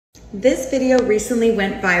This video recently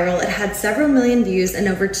went viral. It had several million views and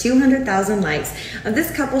over 200,000 likes of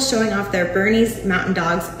this couple showing off their Bernese mountain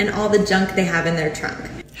dogs and all the junk they have in their trunk.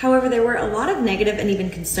 However, there were a lot of negative and even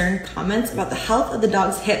concerned comments about the health of the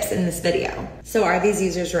dog's hips in this video. So are these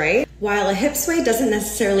users right? While a hip sway doesn't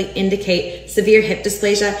necessarily indicate severe hip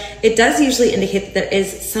dysplasia, it does usually indicate that there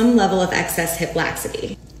is some level of excess hip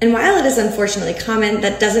laxity. And while it is unfortunately common,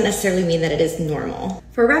 that doesn't necessarily mean that it is normal.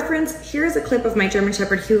 For reference, here is a clip of my German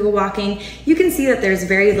Shepherd Hugo walking. You can see that there's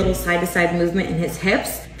very little side-to-side movement in his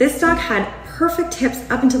hips. This dog had perfect hips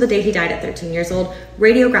up until the day he died at 13 years old,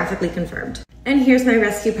 radiographically confirmed. And here's my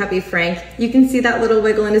rescue puppy, Frank. You can see that little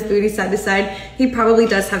wiggle in his booty side to side. He probably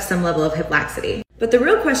does have some level of hip laxity. But the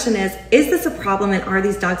real question is this a problem and are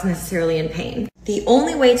these dogs necessarily in pain? The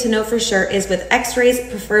only way to know for sure is with x-rays,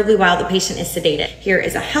 preferably while the patient is sedated. Here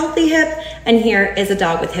is a healthy hip, and here is a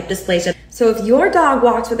dog with hip dysplasia. So if your dog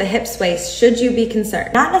walks with a hip sway, should you be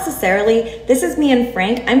concerned? Not necessarily. This is me and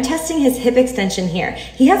Frank. I'm testing his hip extension here.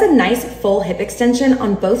 He has a nice full hip extension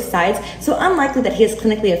on both sides, so unlikely that he is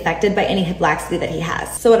clinically affected by any hip laxity that he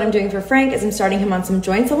has. So what I'm doing for Frank is I'm starting him on some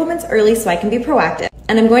joint supplements early so I can be proactive.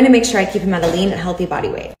 And I'm going to make sure I keep him at a lean and healthy body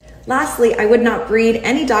weight. Lastly, I would not breed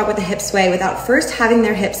any dog with a hip sway without first having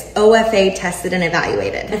their hips OFA tested and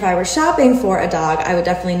evaluated. If I were shopping for a dog, I would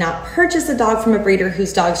definitely not purchase a dog from a breeder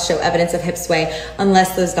whose dogs show evidence of hip sway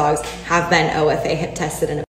unless those dogs have been OFA hip tested and